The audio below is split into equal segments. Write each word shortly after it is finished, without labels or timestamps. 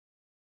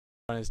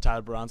It's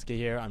Tyler Bronski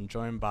here. I'm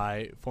joined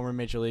by former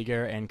Major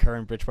Leaguer and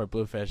current Bridgeport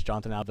Bluefish,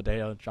 Jonathan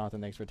Albaladejo.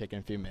 Jonathan, thanks for taking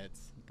a few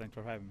minutes. Thanks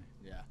for having me.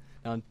 Yeah.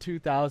 Now, in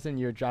 2000,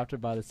 you were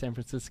drafted by the San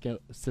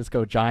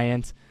Francisco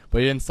Giants, but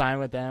you didn't sign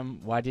with them.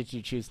 Why did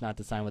you choose not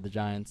to sign with the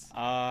Giants?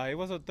 It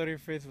was a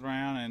 35th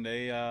round, and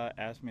they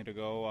asked me to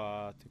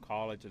go to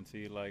college and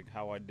see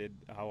how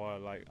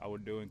I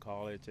would do in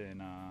college,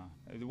 and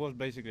it was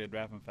basically a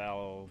draft and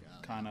follow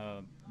kind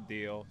of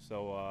deal.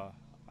 So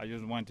I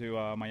just went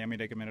to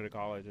Miami-Dade Community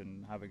College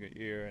and have a good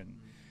year, and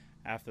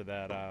after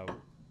that, I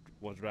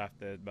was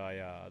drafted by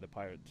the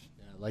Pirates.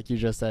 Yeah, like you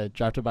just said,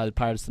 drafted by the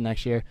Pirates the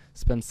next year.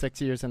 Spent 6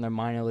 years in their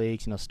minor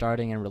leagues,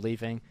 starting and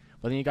relieving.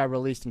 But then you got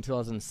released in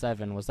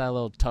 2007. Was that a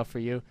little tough for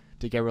you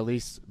to get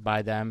released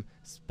by them,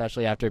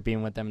 especially after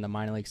being with them in the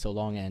minor league so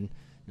long, and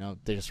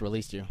they just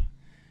released you?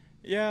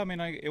 Yeah, I mean,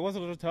 it was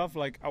a little tough.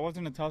 I was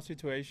in a tough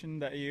situation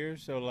that year,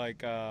 so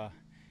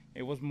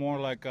it was more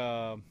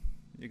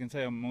you can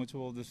say a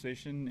mutual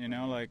decision,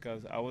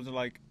 cause I was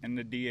in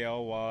the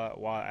DL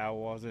while I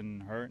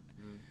wasn't hurt.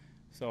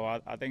 So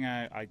I think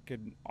I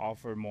could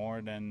offer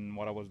more than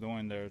what I was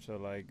doing there. So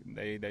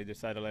they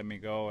decided to let me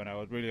go, and I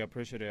was really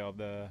appreciative of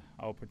the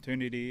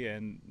opportunity,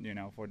 and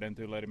for them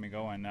to let me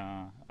go and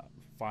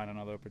find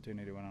another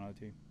opportunity with another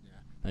team. Yeah.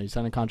 Now you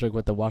signed a contract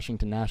with the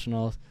Washington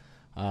Nationals,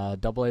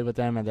 AA with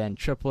them, and then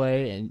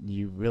AAA, and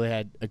you really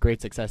had a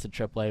great success at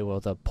AAA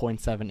with a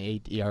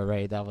 .78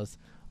 ERA. That was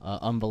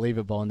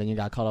unbelievable, and then you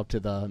got called up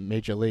to the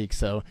major league.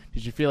 So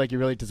did you feel like you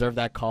really deserved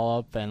that call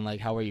up, and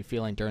how were you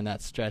feeling during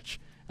that stretch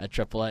at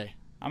AAA?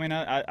 I mean,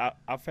 I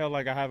felt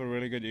like I have a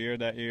really good year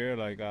that year.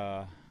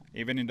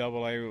 Even in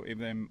AA,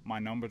 even my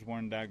numbers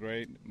weren't that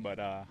great, but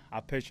I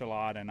pitched a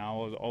lot, and I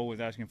was always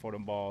asking for the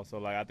ball.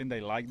 So I think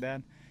they liked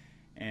that,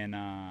 and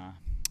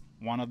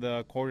one of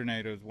the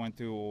coordinators went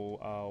to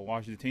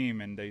watch the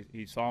team, and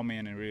he saw me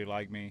and he really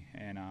liked me,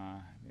 and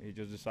he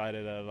just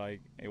decided that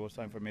it was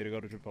time for me to go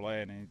to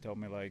AAA, and he told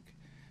me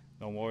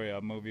don't worry, I'll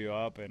move you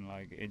up, and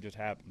it just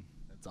happened.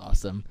 That's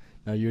awesome.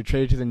 Now you were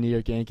traded to the New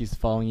York Yankees the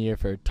following year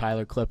for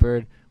Tyler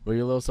Clippard. Were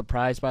you a little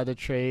surprised by the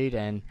trade,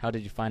 and how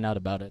did you find out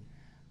about it?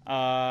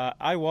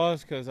 I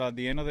was, because at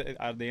the end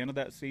of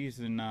that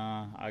season,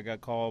 I got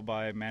called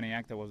by Manny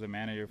that was the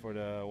manager for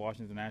the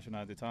Washington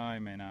Nationals at the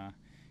time, and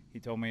he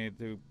told me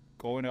to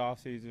go in the off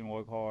season,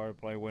 work hard,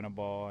 play winter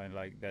ball, and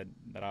that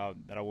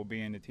I will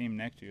be in the team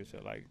next year. So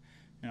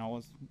I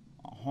was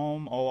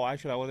home. Oh,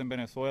 actually, I was in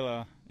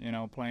Venezuela,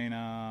 playing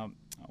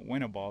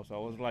winter ball. So I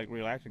was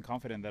relaxed and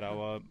confident that I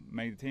would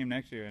make the team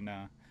next year, and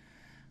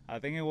I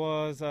think it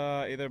was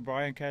either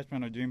Brian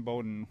Cashman or Jim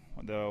Bowden,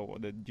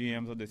 the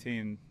GMs of the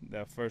team,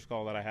 the first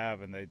call that I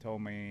have, and they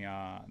told me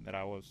that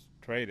I was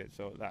traded.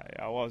 So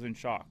I was in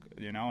shock,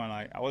 and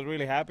I was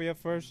really happy at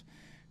first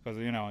because,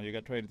 you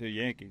got traded to the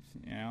Yankees,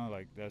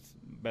 that's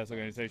the best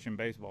organization in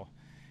baseball.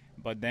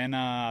 But then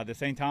at the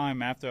same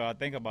time, after I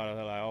think about it,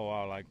 I'm oh,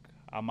 wow,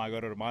 I might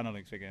go to the minor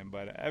leagues again.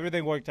 But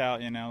everything worked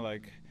out,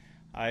 thankfully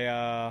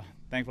I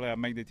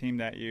made the team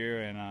that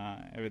year,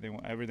 and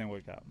everything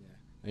worked out. Yeah.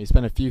 You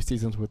spent a few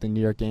seasons with the New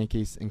York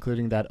Yankees,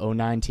 including that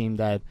 '09 team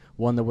that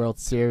won the World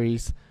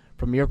Series.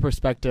 From your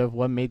perspective,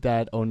 what made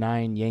that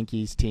 '09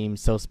 Yankees team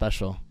so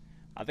special?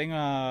 I think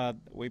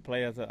we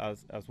play as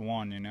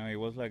one. It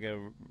was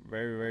a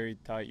very, very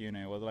tight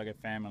unit. It was like a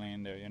family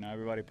in there.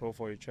 Everybody pulled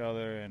for each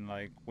other, and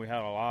we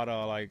had a lot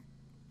of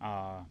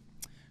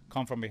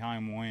come from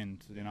behind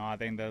wins. I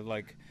think that's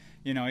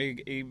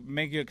it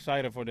make you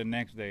excited for the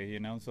next day.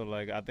 So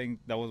I think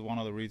that was one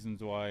of the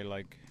reasons why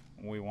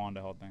we won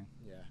the whole thing.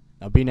 Yeah.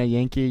 Now, being a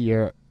Yankee,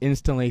 you're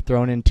instantly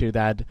thrown into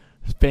that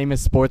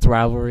famous sports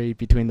rivalry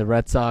between the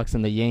Red Sox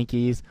and the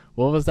Yankees.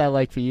 What was that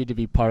like for you to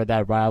be part of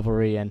that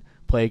rivalry and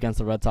play against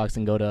the Red Sox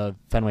and go to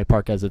Fenway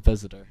Park as a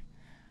visitor?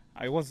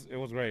 It was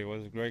great. It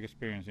was a great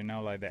experience.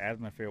 The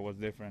atmosphere was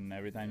different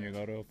every time you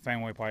go to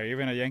Fenway Park.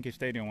 Even at Yankee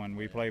Stadium when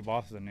we played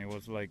Boston, it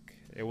was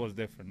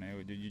different.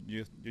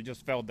 You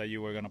just felt that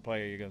you were gonna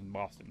play against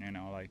Boston.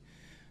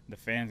 The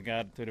fans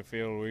got to the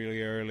field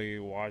really early,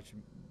 watched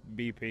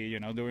BP.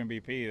 During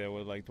BP there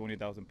was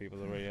 20,000 people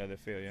already at the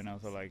field.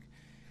 So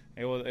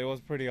it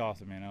was pretty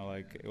awesome.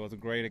 It was a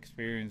great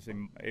experience.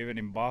 Even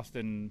in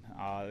Boston,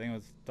 I think it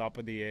was top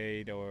of the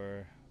 8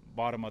 or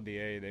bottom of the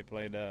 8. They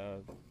played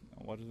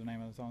what is the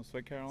name of the song?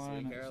 Sweet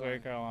Carolina.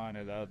 Sweet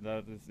Carolina.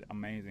 That is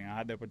amazing. I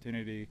had the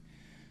opportunity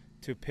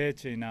to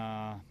pitch in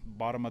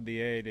bottom of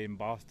the 8 in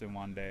Boston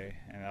one day,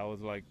 and that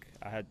was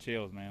I had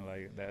chills, man.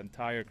 The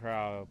entire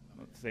crowd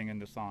singing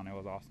the song. It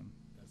was awesome.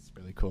 That's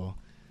really cool.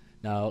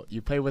 Now,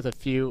 you play with a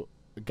few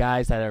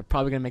guys that are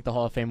probably going to make the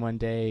Hall of Fame one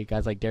day,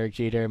 guys like Derek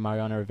Jeter,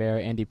 Mariano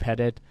Rivera, Andy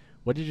Pettitte.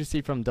 What did you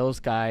see from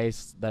those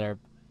guys that are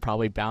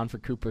probably bound for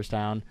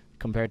Cooperstown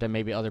compared to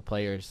maybe other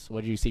players?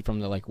 What did you see from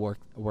the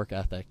work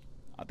ethic?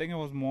 I think it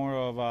was more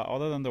of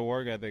other than the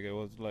work ethic, it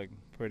was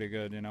pretty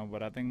good,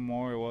 but I think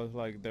more it was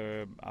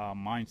their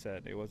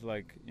mindset. It was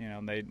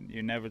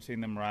you never seen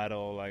them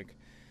rattle,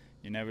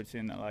 you never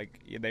seen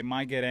they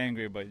might get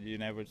angry, but you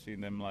never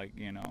seen them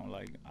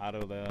out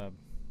of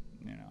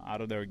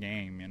out of their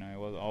game. It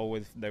was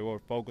always they were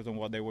focused on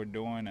what they were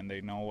doing, and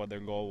they know what their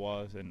goal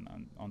was, and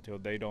until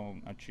they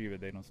don't achieve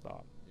it, they don't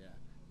stop.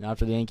 Now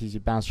after the Yankees,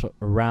 you bounced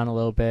around a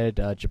little bit,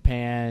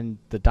 Japan,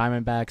 the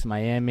Diamondbacks,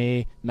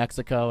 Miami,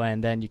 Mexico,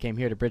 and then you came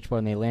here to Bridgeport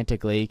in the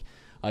Atlantic League.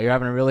 You're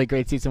having a really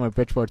great season with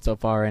Bridgeport so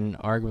far, and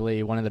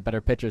arguably one of the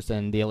better pitchers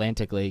in the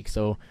Atlantic League.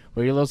 So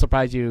were you a little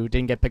surprised you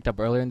didn't get picked up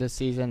earlier in this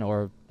season,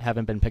 or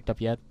haven't been picked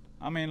up yet?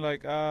 I mean,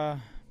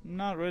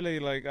 not really.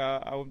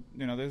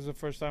 This is the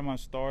first time I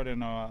started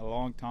in a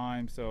long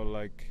time, so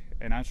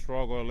and I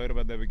struggled a little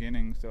bit at the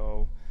beginning,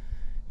 so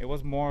it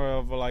was more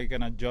of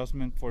an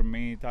adjustment for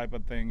me type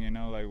of thing,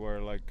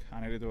 where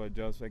I needed to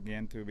adjust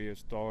again to be a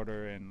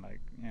starter, and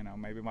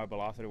maybe my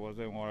velocity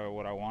wasn't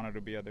what I wanted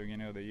to be at the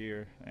beginning of the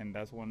year, and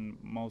that's when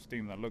most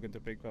teams are looking to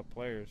pick up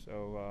players.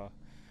 So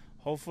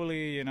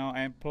hopefully,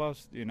 and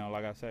plus,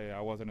 like I say,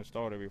 I wasn't a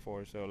starter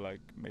before, so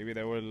maybe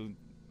they were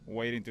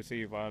waiting to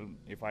see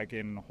if I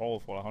can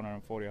hold for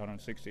 140,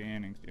 160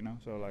 innings,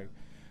 So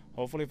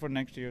hopefully for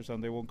next year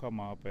something will come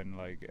up and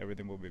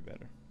everything will be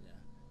better.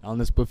 On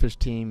this Bluefish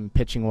team,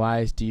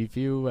 pitching-wise, do you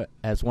view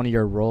as one of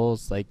your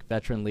roles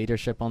veteran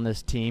leadership on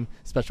this team,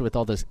 especially with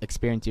all this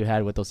experience you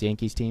had with those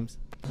Yankees teams?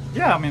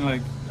 Yeah, I mean,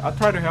 I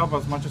try to help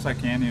as much as I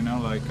can,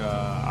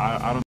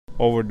 I don't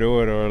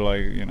overdo it or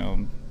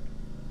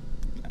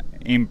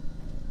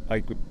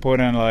put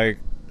in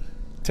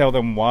tell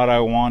them what I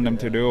want them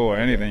to do or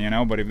anything,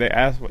 But if they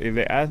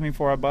ask me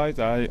for advice,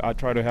 I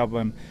try to help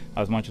them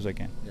as much as I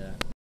can. Yeah.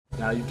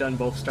 Now you've done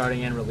both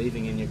starting and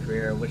relieving in your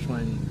career. Which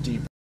one do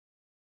you?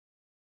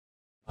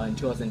 In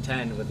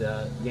 2010 with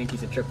the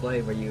Yankees at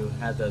AAA, where you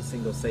had the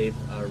single save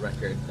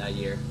record that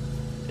year.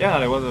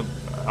 Yeah, it was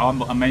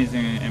an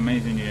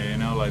amazing year.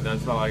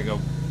 That's a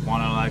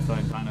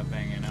one-in-a-lifetime kind of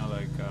thing.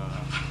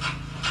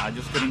 I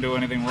just couldn't do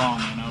anything wrong.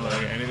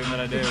 Anything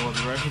that I did was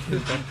right.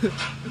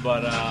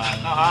 But no,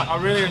 I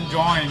really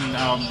enjoyed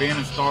being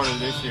a starter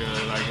this year.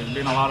 It's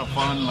been a lot of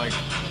fun.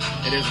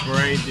 It is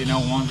great.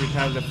 Once you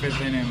pass the 5th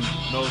inning,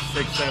 those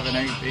 6, 7,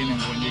 8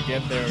 innings, when you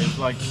get there, it's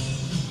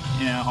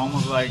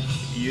almost like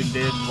you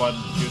did what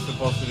you're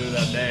supposed to do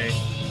that day,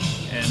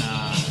 and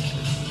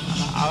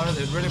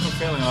it's really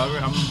fulfilling.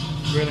 I'm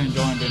really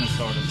enjoying being a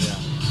starter. Yeah.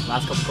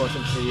 Last couple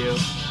questions for you.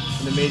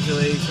 In the major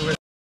leagues,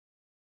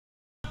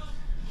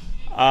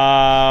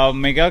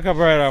 Miguel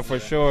Cabrera for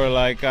sure.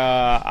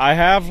 I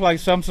have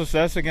some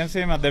success against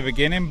him at the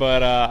beginning,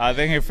 but I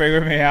think he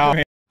figured me out.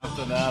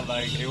 After that,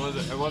 it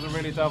was a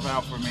really tough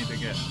out for me to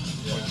get.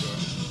 Yeah. For sure.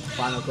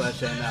 Final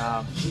question.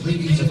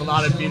 There's a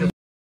lot of beautiful.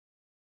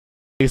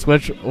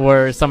 Which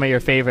were some of your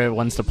favorite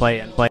ones to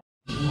play in? Well,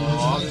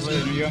 obviously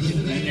the New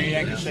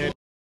Yankee Stadium.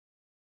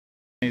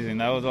 Amazing.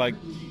 That was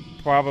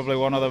probably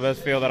one of the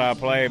best fields that I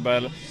played.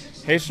 But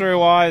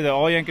history-wise, the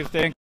All Yankee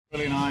Stadium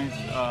was really nice.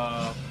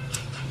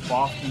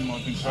 Boston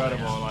was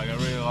incredible. I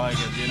really like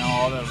it.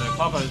 All the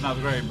Papa is not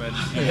great, but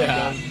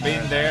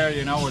being there,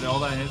 with all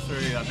that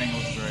history, I think it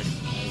was great.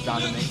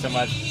 Jonathan, thanks so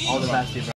much. All the best to you, bro.